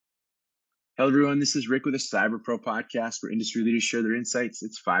Hello, everyone. This is Rick with a Cyber Pro podcast where industry leaders share their insights.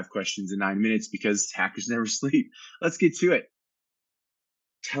 It's 5 questions in 9 minutes because hackers never sleep. Let's get to it.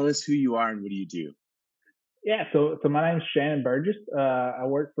 Tell us who you are and what do you do? Yeah, so my name's Shanon Burgess. I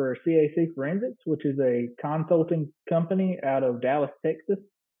work for CAC Forensics, which is a consulting company out of Dallas, Texas,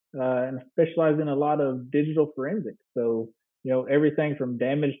 and I specialize in a lot of digital forensics. So, everything from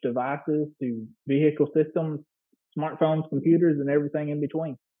damaged devices to vehicle systems, smartphones, computers, and everything in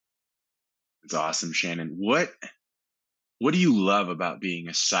between. It's awesome, Shannon. What do you love about being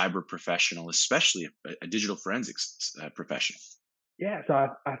a cyber professional, especially a digital forensics professional? Yeah, so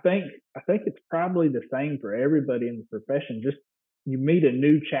I think it's probably the same for everybody in the profession. Just you meet a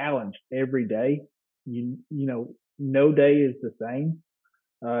new challenge every day. No day is the same,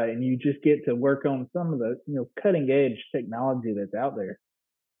 and you just get to work on some of the cutting edge technology that's out there.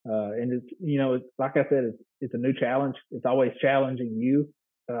 And it's like I said, it's a new challenge. It's always challenging you.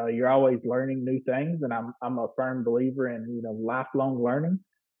 You're always learning new things, and I'm a firm believer in lifelong learning.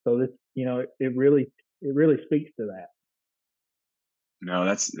 So this it really speaks to that. No,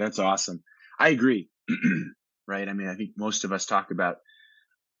 that's awesome. I agree. Right. I mean, I think most of us talk about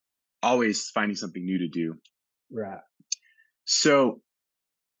always finding something new to do. Right. So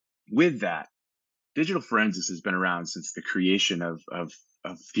with that, digital forensics has been around since the creation of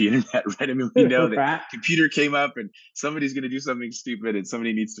the internet, right? I mean, we know that Right. computer came up and somebody's going to do something stupid and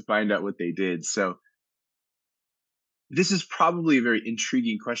somebody needs to find out what they did. So this is probably a very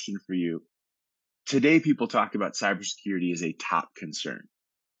intriguing question for you. Today, people talk about cybersecurity as a top concern.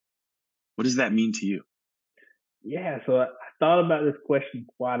 What does that mean to you? Yeah, so I thought about this question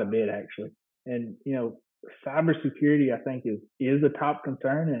quite a bit actually, and cybersecurity I think is a top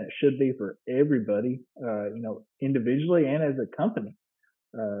concern, and it should be for everybody, individually and as a company.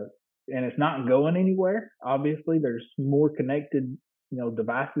 Uh, and it's not going anywhere. Obviously, there's more connected,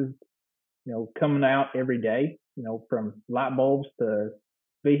 devices, coming out every day, from light bulbs to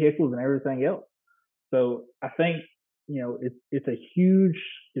vehicles and everything else. So I think it's a huge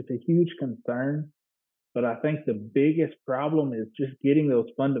concern, but I think the biggest problem is just getting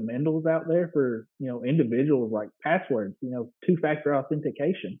those fundamentals out there for, individuals like passwords, two-factor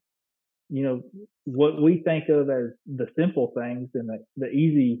authentication. You know, what we think of as the simple things and the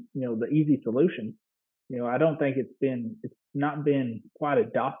easy solutions. I don't think it's not been quite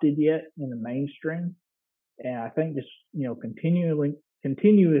adopted yet in the mainstream. And I think just,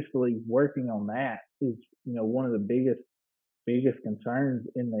 continuously working on that is, one of the biggest concerns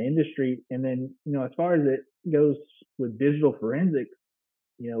in the industry. And then, as far as it goes with digital forensics,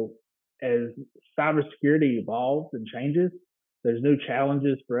 you know, as cybersecurity evolves and changes, there's new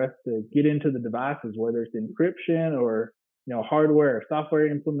challenges for us to get into the devices, whether it's encryption or, hardware or software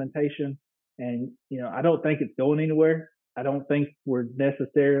implementation. And, I don't think it's going anywhere. I don't think we're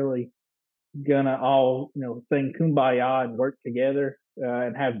necessarily gonna all, sing kumbaya and work together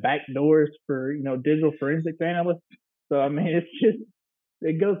and have back doors for, digital forensics analysts. So I mean,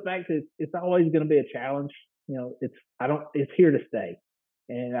 it goes back to it's always going to be a challenge. It's here to stay,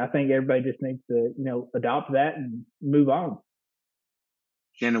 and I think everybody just needs to adopt that and move on.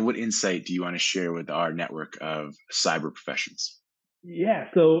 Shannon, what insight do you want to share with our network of cyber professions? Yeah.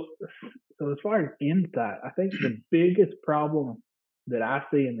 So as far as insight, I think the biggest problem that I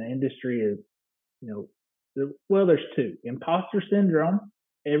see in the industry is you know well, there's two: imposter syndrome.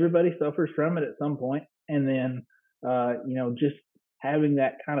 Everybody suffers from it at some point, and then just having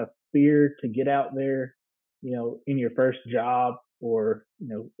that kind of fear to get out there, in your first job or,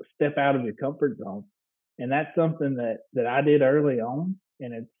 step out of your comfort zone. And that's something that I did early on.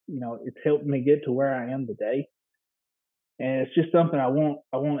 And it's helped me get to where I am today. And it's just something I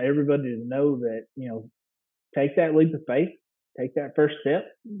want everybody to know that, take that leap of faith, take that first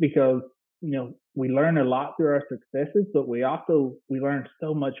step because, we learn a lot through our successes, but we learn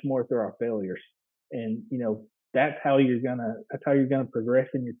so much more through our failures. And, that's how you're gonna progress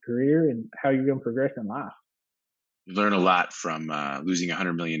in your career and how you're gonna progress in life. You learn a lot from losing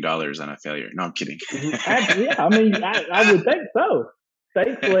 $100 million on a failure. No, I'm kidding. Yeah, I mean, I would think so.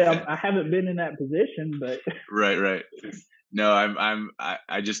 Thankfully, I haven't been in that position, but Right, right. No,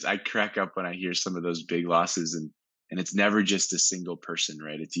 I crack up when I hear some of those big losses, and it's never just a single person,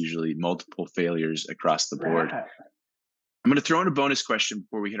 right? It's usually multiple failures across the board. right. I'm going to throw in a bonus question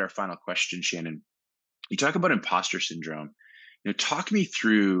before we hit our final question, Shannon. You talk about imposter syndrome. Talk me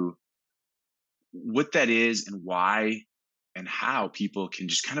through what that is and why and how people can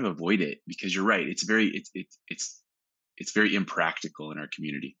just kind of avoid it, because you're right. It's very impractical in our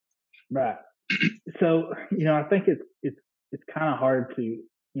community. Right. So, I think it's kind of hard to,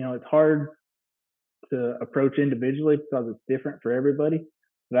 it's hard to approach individually because it's different for everybody.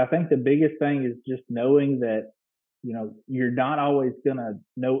 But I think the biggest thing is just knowing that, you're not always going to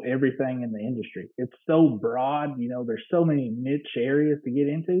know everything in the industry. It's so broad, there's so many niche areas to get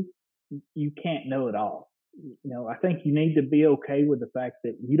into. You can't know it all. I think you need to be okay with the fact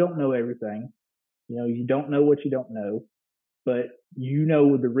that you don't know everything. You don't know what you don't know, but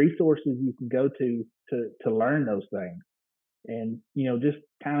the resources you can go to learn those things. And, just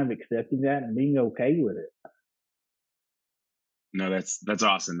kind of accepting that and being okay with it. No, that's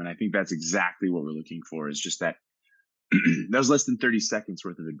awesome. And I think that's exactly what we're looking for, is just that. That was less than 30 seconds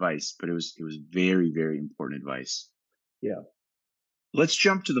worth of advice, but it was very, very important advice. Yeah. Let's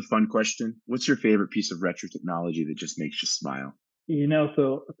jump to the fun question. What's your favorite piece of retro technology that just makes you smile?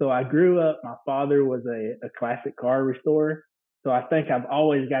 So I grew up, my father was a classic car restorer. So I think I've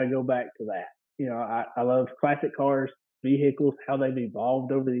always got to go back to that. I love classic cars, vehicles, how they've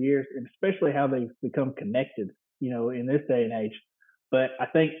evolved over the years, and especially how they've become connected, in this day and age. But I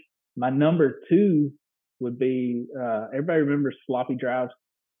think my number two would be, everybody remembers floppy drives.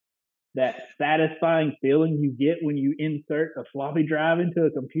 That satisfying feeling you get when you insert a floppy drive into a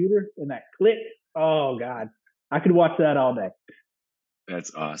computer and that click. Oh God, I could watch that all day.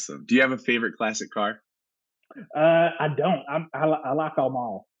 That's awesome. Do you have a favorite classic car? I don't. I like them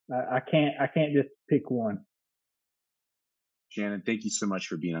all. I can't just pick one. Shanon, thank you so much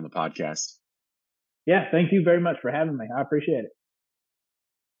for being on the podcast. Yeah, thank you very much for having me. I appreciate it.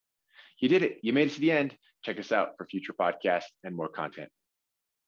 You did it. You made it to the end. Check us out for future podcasts and more content.